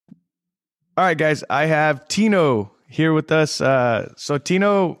All right, guys, I have Tino here with us. So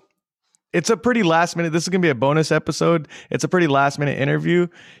Tino, it's a pretty last minute. This is gonna be a bonus episode. It's a pretty last minute interview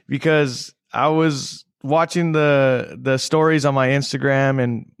because I was watching the stories on my Instagram,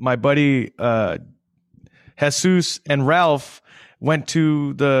 and my buddy Jesus and Ralph went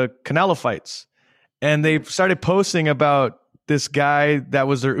to the Canelo fights, and they started posting about this guy that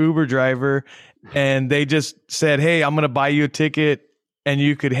was their Uber driver, and they just said, "Hey, I'm gonna buy you a ticket, and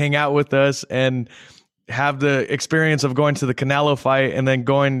you could hang out with us and have the experience of going to the Canelo fight, and then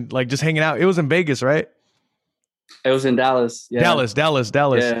going like just hanging out." It was in Vegas, right? It was in Dallas. Yeah. Dallas.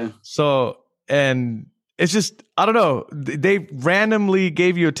 Yeah. So, and it's just I don't know. They randomly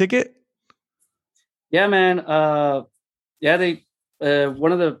gave you a ticket. Yeah, man. Yeah, they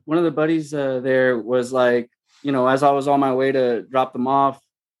one of the buddies there was like, as I was on my way to drop them off,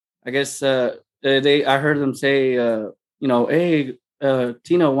 I guess I heard them say, hey,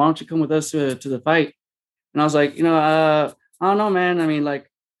 Tino, why don't you come with us to the fight? And I was like, I don't know, man. I mean,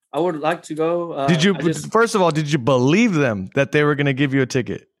 like, I would like to go. Did you I just first of all, did you believe them that they were going to give you a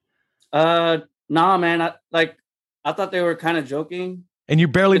ticket? uh Nah, man. I thought they were kind of joking. And you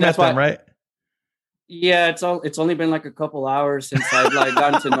barely And met that's them, why. right? Yeah, it's only been like a couple hours since I've like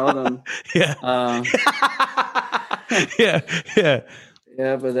gotten to know them. Yeah. Uh, Yeah. Yeah.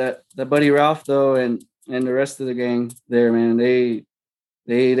 yeah, but that buddy Ralph though, and the rest of the gang there, man,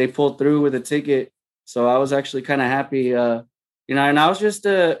 they pulled through with a ticket, so I was actually kind of happy. And I was just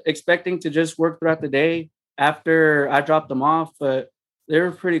expecting to just work throughout the day after I dropped them off, but they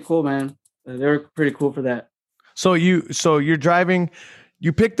were pretty cool, man. They were pretty cool for that. So you're driving,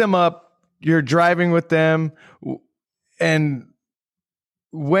 you pick them up, you're driving with them, and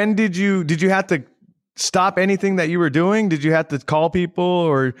when did you have to stop anything that you were doing? Did you have to call people,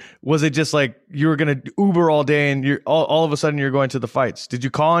 or was it just like you were going to Uber all day and you're all of a sudden you're going to the fights? Did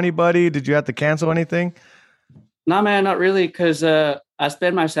you call anybody? Did you have to cancel anything? Nah, man, not really, because I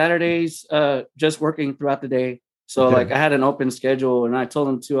spend my Saturdays just working throughout the day. So Okay. like I had an open schedule, and I told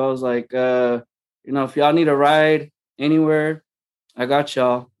them too. I was like, if y'all need a ride anywhere, I got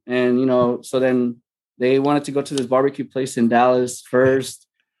y'all. And so then they wanted to go to this barbecue place in Dallas first,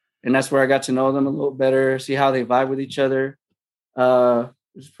 and that's where I got to know them a little better, see how they vibe with each other. It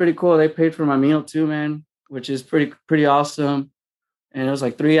was pretty cool. They paid for my meal too, man, which is pretty awesome. And it was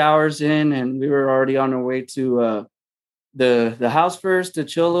like 3 hours in, and we were already on our way to the house first to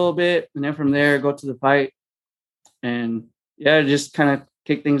chill a little bit, and then from there go to the fight. And yeah, just kind of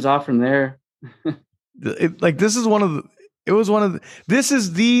kick things off from there. Like this is one of the it was one of the this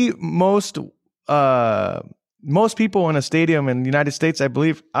is the most people in a stadium in the United States, I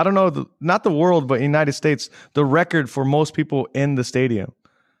believe. I don't know, not the world, but United States, the record for most people in the stadium.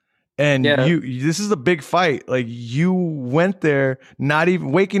 And Yeah, this is a big fight. Like you went there, not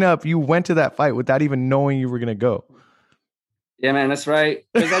even waking up, you went to that fight without even knowing you were going to go. yeah, man, that's right.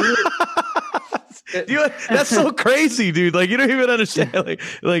 Because I knew. That's so crazy, dude. Like you don't even understand.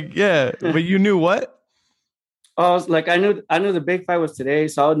 Like yeah, but you knew what? I was like, I knew the big fight was today,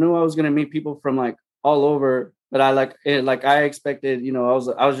 so I knew I was gonna meet people from like all over. But I expected, I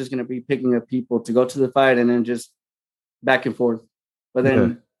was just gonna be picking up people to go to the fight and then just back and forth. But Yeah.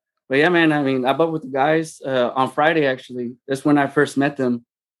 then, but yeah, man, I mean, I bumped with the guys on Friday. Actually, that's when I first met them.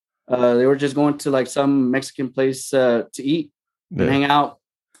 They were just going to like some Mexican place to eat and Yeah. hang out,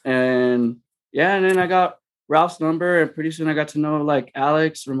 and yeah, and then I got Ralph's number, and pretty soon I got to know like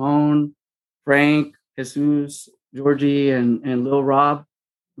Alex, Ramon, Frank, Jesus, Georgie, and Lil Rob,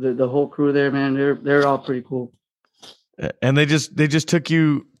 the whole crew there, man. They're all pretty cool. And they just took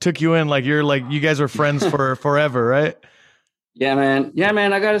you in like you're like you guys were friends for forever, right? Yeah, man. Yeah,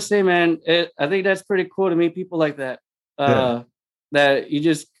 man. I gotta say, man, I think that's pretty cool to meet people like that. Yeah. That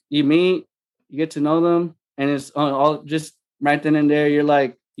you meet, you get to know them, and it's all just right then and there. You're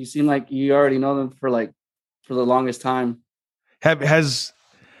like, you seem like you already know them for the longest time. Have has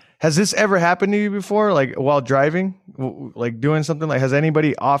this ever happened to you before? Like while driving, like doing something like has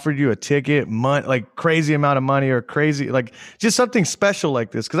anybody offered you a ticket, like crazy amount of money or crazy like just something special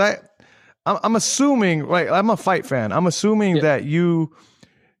like this? Because I'm assuming, right? I'm a fight fan. I'm assuming Yeah, that you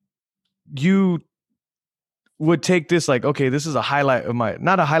would take this like, okay, this is a highlight of my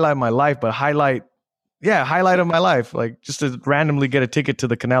not a highlight of my life, but highlight of my life, like just to randomly get a ticket to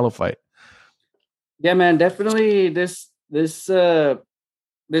the Canelo fight. yeah, man. Definitely, this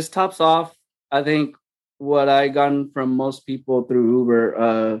tops off, I think, what I gotten from most people through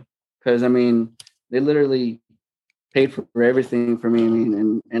Uber. Because I mean, they literally paid for everything for me. I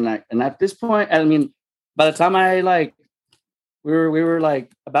mean, and at this point, I mean, by the time I like we were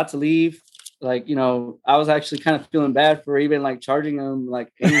like about to leave, like, I was actually kind of feeling bad for even like charging him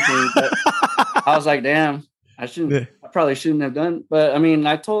like anything, but I was like, damn, Yeah. I probably shouldn't have done. But I mean,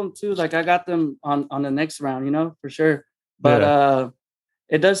 I told him too, like I got them on the next round, for sure. But Yeah.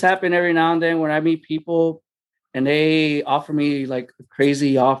 it does happen every now and then when I meet people and they offer me like a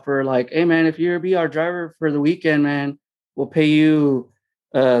crazy offer, like, hey man, if you're be our driver for the weekend, man, we'll pay you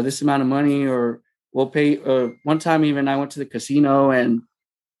this amount of money, or we'll pay. One time, even I went to the casino and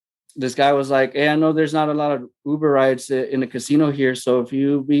this guy was like, hey, I know there's not a lot of Uber rides in the casino here, so if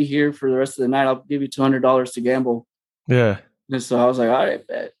you be here for the rest of the night, I'll give you $200 to gamble. Yeah. And so I was like, all right,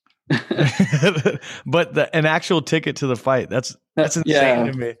 bet. But an actual ticket to the fight, that's insane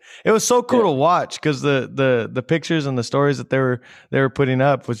Yeah. to me. It was so cool to watch because the pictures and the stories that they were putting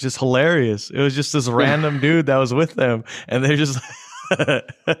up was just hilarious. It was just this random dude that was with them, and they're just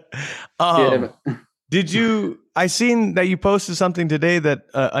Yeah. I seen that you posted something today that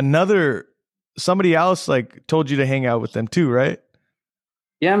somebody else like told you to hang out with them too, right?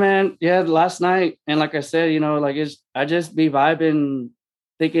 Yeah, man. Yeah, last night. And like I said, like I just be vibing,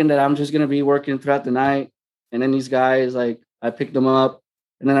 thinking that I'm just gonna be working throughout the night. And then these guys, like, I picked them up,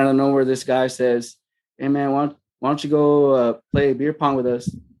 and then I don't know where this guy says, hey man, why don't you go play beer pong with us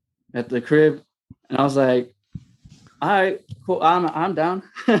at the crib? And I was like, all right, cool. I'm down.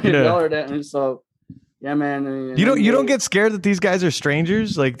 Yeah. Y'all are down. And so yeah, man. And You don't get scared that these guys are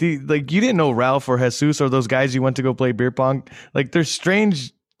strangers? Like you didn't know Ralph or Jesus or those guys you went to go play beer pong. Like they're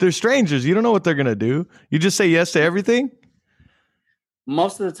strange. They're strangers. You don't know what they're gonna do. You just say yes to everything.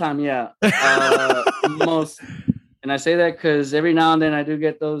 Most of the time, yeah. Most, and I say that because every now and then I do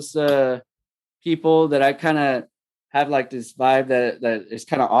get those people that I kind of have like this vibe that is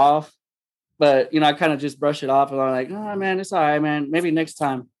kind of off. But I kind of just brush it off, and I'm like, oh man, it's all right, man. Maybe next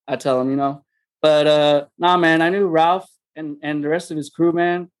time, I tell them. But nah, man, I knew Ralph and the rest of his crew,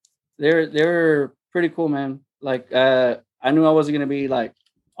 man. They're pretty cool, man. Like I knew I wasn't gonna be like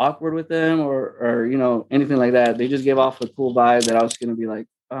awkward with them or anything like that. They just gave off a cool vibe that I was gonna be like,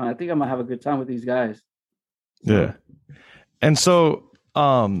 I think I'm gonna have a good time with these guys. So. Yeah. And so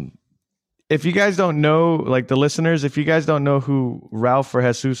if you guys don't know, like the listeners, if you guys don't know who Ralph or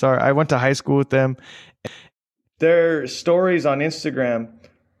Jesus are, I went to high school with them. Their stories on Instagram.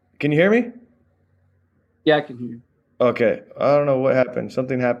 Can you hear me? Yeah, I can hear you. Okay. I don't know what happened.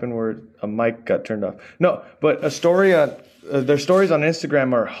 Something happened where a mic got turned off. No, but their stories on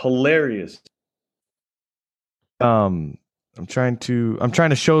Instagram are hilarious. I'm trying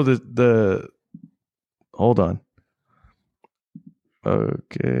to show the hold on.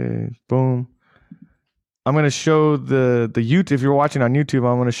 Okay, boom. I'm going to show the YouTube. If you're watching on YouTube,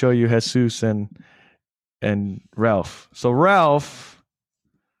 I'm going to show you Jesus and Ralph. So Ralph,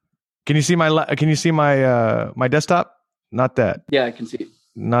 can you see my desktop? Not that. Yeah, I can see it.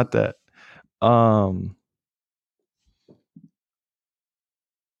 Not that.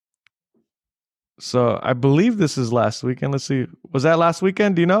 So I believe this is last weekend. Let's see. Was that last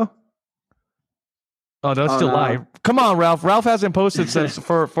weekend? Do you know? Oh, that's still live. Come on, Ralph. Ralph hasn't posted since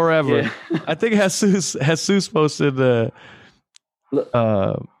for forever. Yeah. I think Jesus posted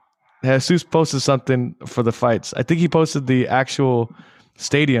Jesus posted something for the fights. I think he posted the actual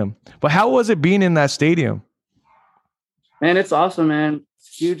stadium. But how was it being in that stadium? Man, it's awesome, man.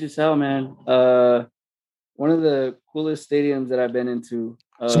 It's huge as hell, man. One of the coolest stadiums that I've been into.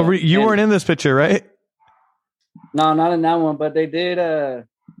 So you weren't in this picture, right? No, not in that one, but they did.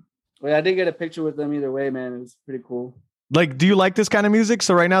 Well, I did get a picture with them either way, man. It was pretty cool. Like, do you like this kind of music?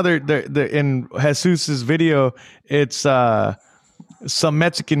 So right now they're in Jesus's video. It's some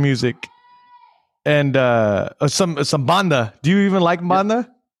Mexican music and some banda. Do you even like banda?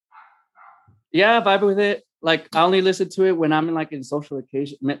 Yeah, I vibe with it. Like I only listen to it when I'm in social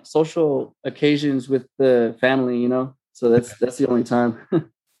occasions with the family, So that's the only time.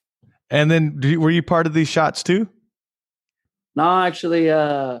 And then were you part of these shots too? No, actually,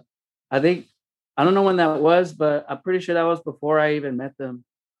 I think I don't know when that was, but I'm pretty sure that was before I even met them.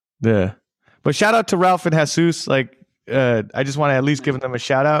 Yeah, but shout out to Ralph and Jesus. Like, I just want to at least give them a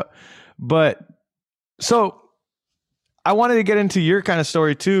shout out. But so I wanted to get into your kind of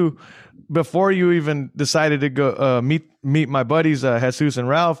story too. Before you even decided to go meet my buddies, Jesus and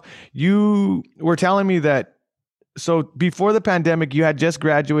Ralph, you were telling me that. So before the pandemic, you had just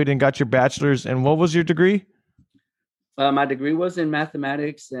graduated and got your bachelor's. And what was your degree? My degree was in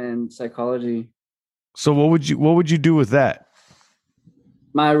mathematics and psychology. So what would you do with that?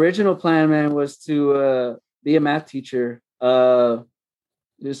 My original plan, man, was to be a math teacher.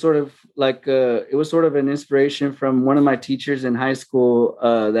 It was sort of like it was sort of an inspiration from one of my teachers in high school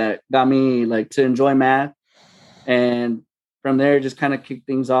that got me like to enjoy math, and from there just kind of kicked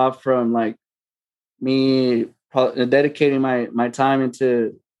things off from like me dedicating my time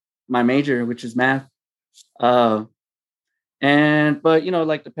into my major, which is math. Uh, and but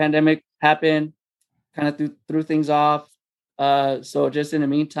like the pandemic happened, kind of threw things off. So just in the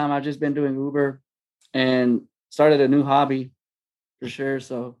meantime, I've just been doing Uber and started a new hobby for sure.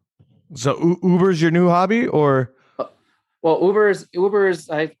 So Uber's your new hobby, or uh, well, Uber is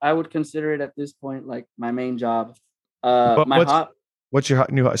I would consider it at this point like my main job. but My hop what's your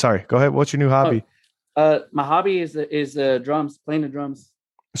new? Sorry, go ahead. What's your new oh, hobby? my hobby is drums, playing the drums.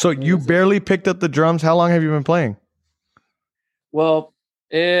 So I mean, you barely picked up the drums. How long have you been playing? well,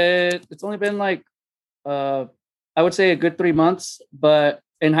 it's only been like uh, I would say a good 3 months. But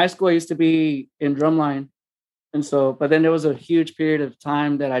in high school, I used to be in drumline, and so but then there was a huge period of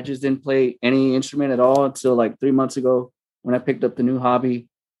time that I just didn't play any instrument at all until like 3 months ago when I picked up the new hobby.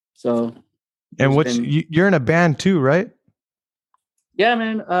 So And it's which been you're in a band too, right? yeah,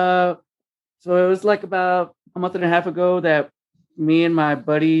 man. So it was like about a month and a half ago that me and my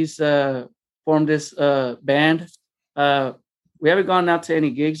buddies formed this band. Uh, we haven't gone out to any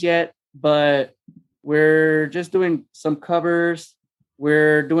gigs yet, but we're just doing some covers.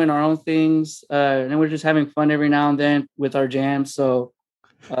 We're doing our own things, and then we're just having fun every now and then with our jams. So,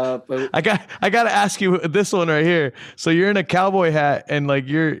 but I got to ask you this one right here. So you're in a cowboy hat and like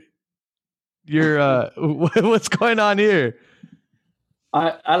you're what's going on here?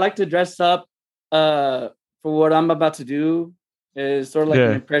 I like to dress up for what I'm about to do. Is sort of like an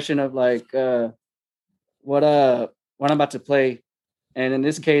Yeah. impression of like what what I'm about to play. And in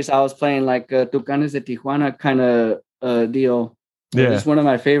this case, I was playing like a Tucanes de Tijuana kind of deal. It's Yeah. just one of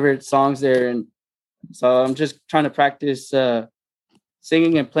my favorite songs there, and so I'm just trying to practice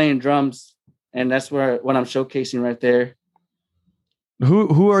singing and playing drums, and that's what I'm showcasing right there.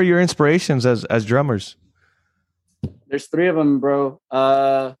 Who are your inspirations as drummers? There's three of them, bro.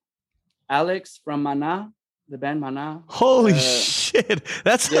 Alex from Mana, the band Mana. Holy shit.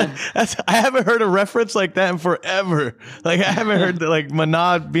 Yeah, That's I haven't heard a reference like that in forever. Like I haven't heard that like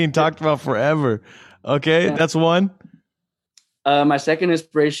Manad being talked about forever. Okay, yeah. that's one. My second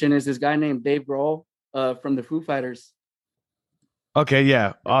inspiration is this guy named Dave Grohl from the Foo Fighters, Okay,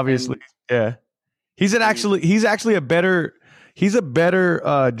 yeah, obviously. and Yeah. and He's actually a better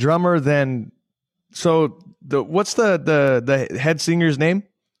drummer than so the what's the head singer's name?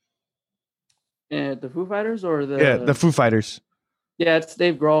 the Foo Fighters or Yeah, the the Foo Fighters. yeah, it's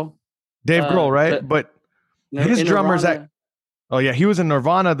Dave Grohl. Dave Grohl, right? But But his in drummer's Nirvana, oh yeah, he was in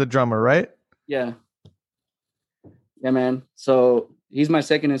Nirvana, the drummer, right? yeah, yeah, man. So he's my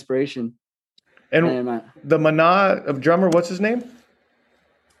second inspiration, And and the Mana of drummer, what's his name?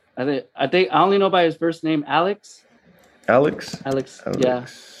 I think I only know by his first name, Alex. Alex. Alex, yeah.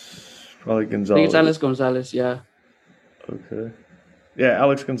 Alex. Probably I think it's Gonzalez. Alex Gonzalez. Yeah, Okay. Yeah,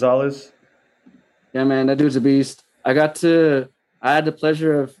 Alex Gonzalez. yeah, man. That dude's a beast. I had the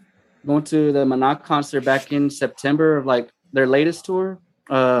pleasure of going to the Manak concert back in September of like their latest tour.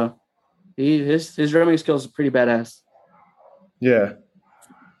 His drumming skills are pretty badass. Yeah.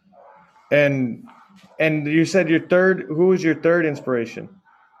 And you said your third. Who was your third inspiration?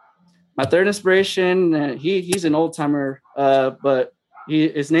 My third inspiration, he's an old timer, but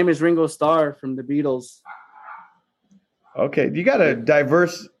his name is Ringo Starr from the Beatles. Okay, you got a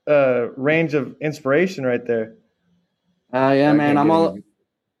diverse range of inspiration right there. Yeah, I man, can't I'm get all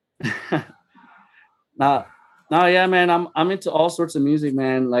any. now. No, yeah, man, I'm into all sorts of music,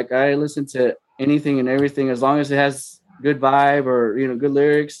 man. Like I listen to anything and everything as long as it has good vibe or good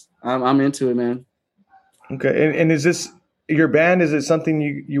lyrics. I'm into it, man. Okay, and is this your band? Is it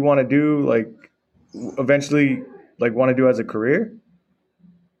something you want to do like eventually, like want to do as a career?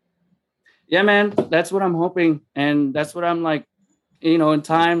 Yeah, man, that's what I'm hoping, and that's what I'm like. In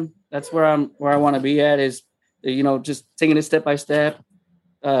time, that's where I want to be at is, just taking it step by step.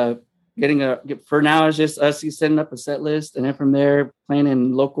 Uh, for now it's just us setting up a set list, and then from there playing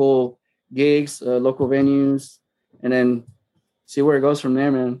in local gigs, local venues, and then see where it goes from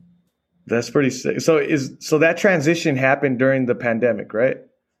there, man. That's pretty sick. So that transition happened during the pandemic, right?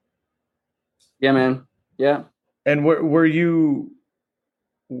 Yeah, man. Yeah. And were you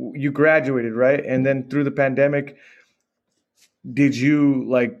graduated, right? And then through the pandemic, did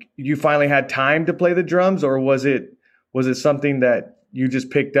you finally had time to play the drums, or was it something that you just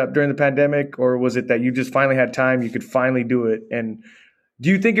picked up during the pandemic, or was it that you just finally had time, you could finally do it? And do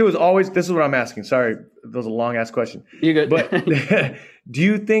you think it was always, this is what I'm asking. Sorry, that was a long ass question. You good? But do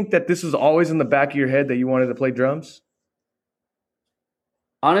you think that this was always in the back of your head that you wanted to play drums?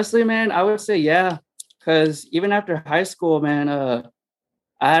 Honestly, man, I would say yeah, because even after high school, man,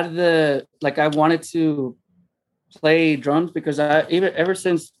 I had I wanted to play drums because I even ever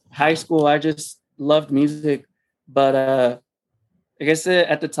since high school I just loved music, but I guess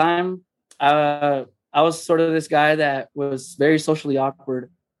at the time, I was sort of this guy that was very socially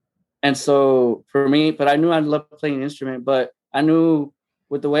awkward. And so for me, but I knew I loved playing an instrument, but I knew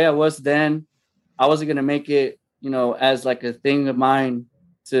with the way I was then, I wasn't going to make it, as like a thing of mine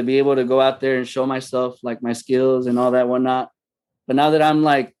to be able to go out there and show myself like my skills and all that whatnot. But now that I'm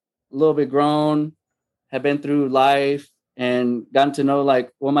like a little bit grown, have been through life and gotten to know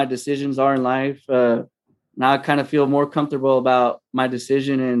like what my decisions are in life, now I kind of feel more comfortable about my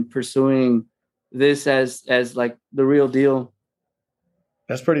decision and pursuing this as like the real deal.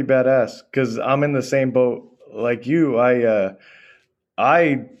 That's pretty badass because I'm in the same boat like you.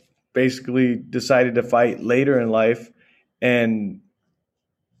 I basically decided to fight later in life, and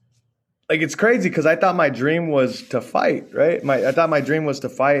like it's crazy because I thought my dream was to fight, right? I thought my dream was to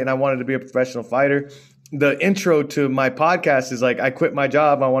fight, and I wanted to be a professional fighter. The intro to my podcast is like, I quit my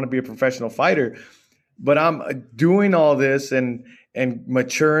job, I want to be a professional fighter. But I'm doing all this and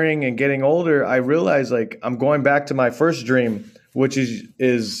maturing and getting older. I realize like I'm going back to my first dream, which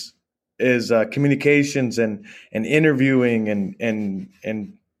is communications and interviewing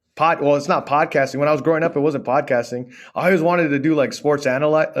and well, it's not podcasting. When I was growing up, it wasn't podcasting. I always wanted to do like a sports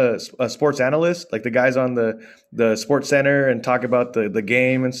analyst, like the guys on the Sports Center and talk about the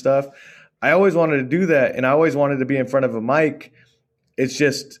game and stuff. I always wanted to do that, and I always wanted to be in front of a mic. It's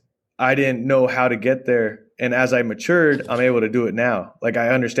just I didn't know how to get there, and as I matured, I'm able to do it now. Like I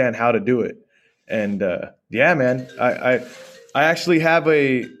understand how to do it, and yeah, man, I actually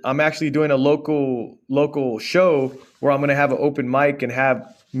I'm actually doing a local show where I'm going to have an open mic and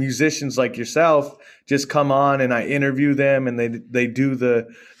have musicians like yourself just come on, and I interview them, and they do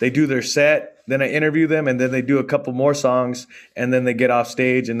their set. Then I interview them, and then they do a couple more songs, and then they get off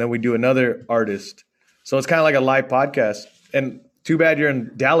stage, and then we do another artist. So it's kind of like a live podcast. And too bad you're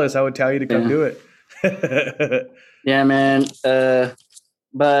in Dallas. I would tell you to come do it. Yeah, man.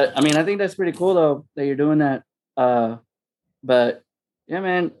 But I mean, I think that's pretty cool though that you're doing that. But yeah,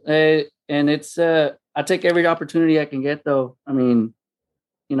 man. And it's I take every opportunity I can get though. I mean,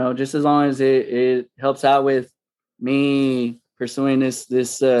 just as long as it helps out with me pursuing this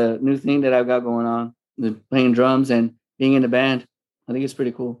new thing that I've got going on, playing drums and being in the band. I think it's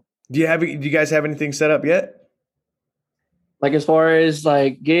pretty cool. Do you guys have anything set up yet? Like as far as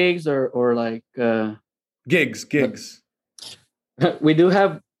like gigs or like gigs. We do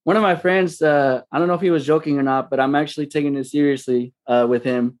have one of my friends. I don't know if he was joking or not, but I'm actually taking this seriously with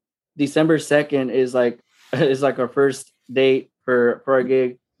him. December 2nd is like our first date for our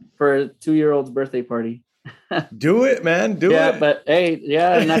gig for a 2-year-old's birthday party. Do it, man. Do it. Yeah, but hey,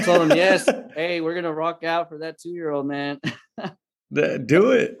 yeah, and I told him yes. Hey, we're gonna rock out for that 2-year-old, man.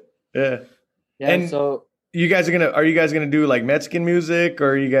 Do it. Yeah. Yeah. And so are you guys gonna do like Mexican music, or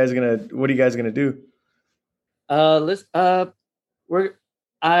what are you guys gonna do? I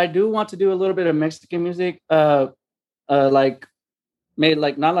do want to do a little bit of Mexican music, like made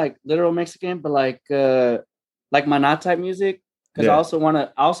like not like literal Mexican, but like maná type music. Because I also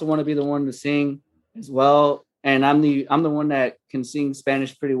want to be the one to sing as well, and I'm the one that can sing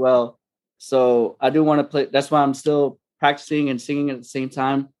Spanish pretty well. So I do want to play. That's why I'm still practicing and singing at the same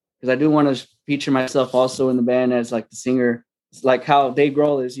time, because I do want to feature myself also in the band as like the singer. It's like how Dave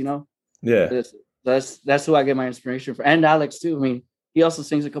Grohl is, Yeah. That's who I get my inspiration from, and Alex too. I mean, he also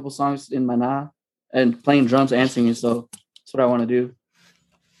sings a couple songs in Maná and playing drums and singing. So that's what I want to do.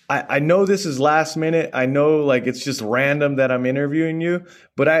 I know this is last minute. I know like it's just random that I'm interviewing you,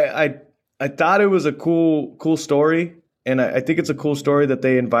 but I thought it was a cool story, and I think it's a cool story that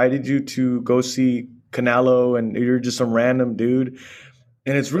they invited you to go see Canelo, and you're just some random dude,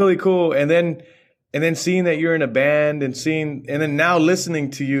 and it's really cool. And then seeing that you're in a band, and then now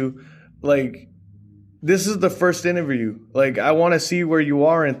listening to you, like this is the first interview. Like I want to see where you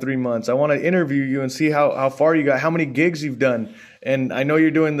are in 3 months. I want to interview you and see how far you got, how many gigs you've done. And I know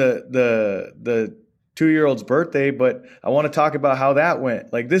you're doing the 2-year-old's birthday, but I want to talk about how that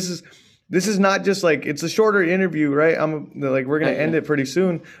went. Like this is not just like, it's a shorter interview, right? We're going to end it pretty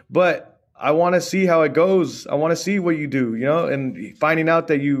soon, but I want to see how it goes. I want to see what you do, and finding out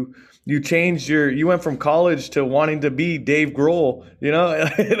that you changed you went from college to wanting to be Dave Grohl,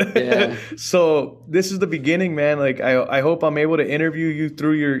 Yeah. So this is the beginning, man. Like I hope I'm able to interview you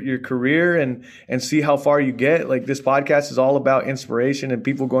through your career and see how far you get. Like this podcast is all about inspiration and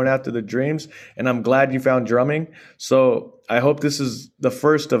people going after their dreams. And I'm glad you found drumming. So I hope this is the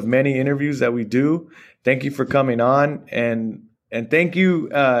first of many interviews that we do. Thank you for coming on, and thank you,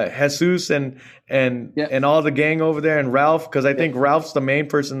 Jesus and all the gang over there, and Ralph, because I think Ralph's the main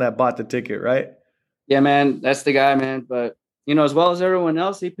person that bought the ticket, right? Yeah, man, that's the guy, man. But as well as everyone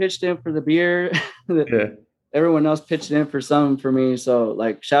else, he pitched in for the beer. Yeah. Everyone else pitched in for something for me. So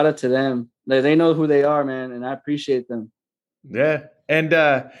like shout out to them. They know who they are, man, and I appreciate them. Yeah. And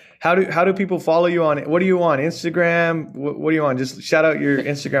how do people follow you on it? What are you on? Instagram? What are you on? Just shout out your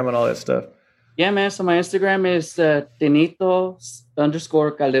Instagram and all that stuff. Yeah, man. So my Instagram is Tinito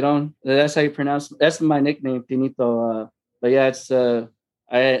underscore Calderon. That's how you pronounce. That's my nickname, Tinito. But yeah, it's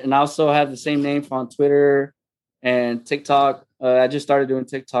I also have the same name on Twitter and TikTok. I just started doing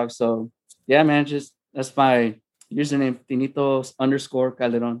TikTok, so yeah, man. Just that's my username, Tinito underscore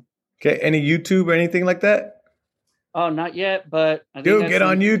Calderon. Okay. Any YouTube or anything like that? Oh, not yet, but I think Dude, that's get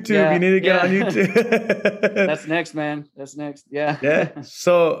on YouTube. You yeah, need to get on yeah. YouTube. That's next, man. That's next. Yeah. Yeah.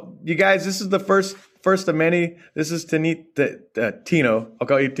 So you guys, this is the first of many. This is Tino. I'll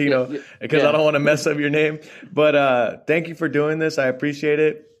call you Tino because I don't want to mess up your name. But thank you for doing this. I appreciate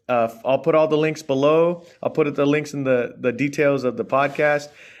it. I'll put all the links below. I'll put the links in the details of the podcast.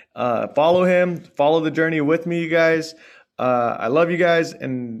 Follow him. Follow the journey with me, you guys. I love you guys,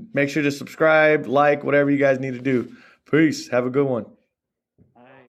 and make sure to subscribe, like, whatever you guys need to do. Peace. Have a good one.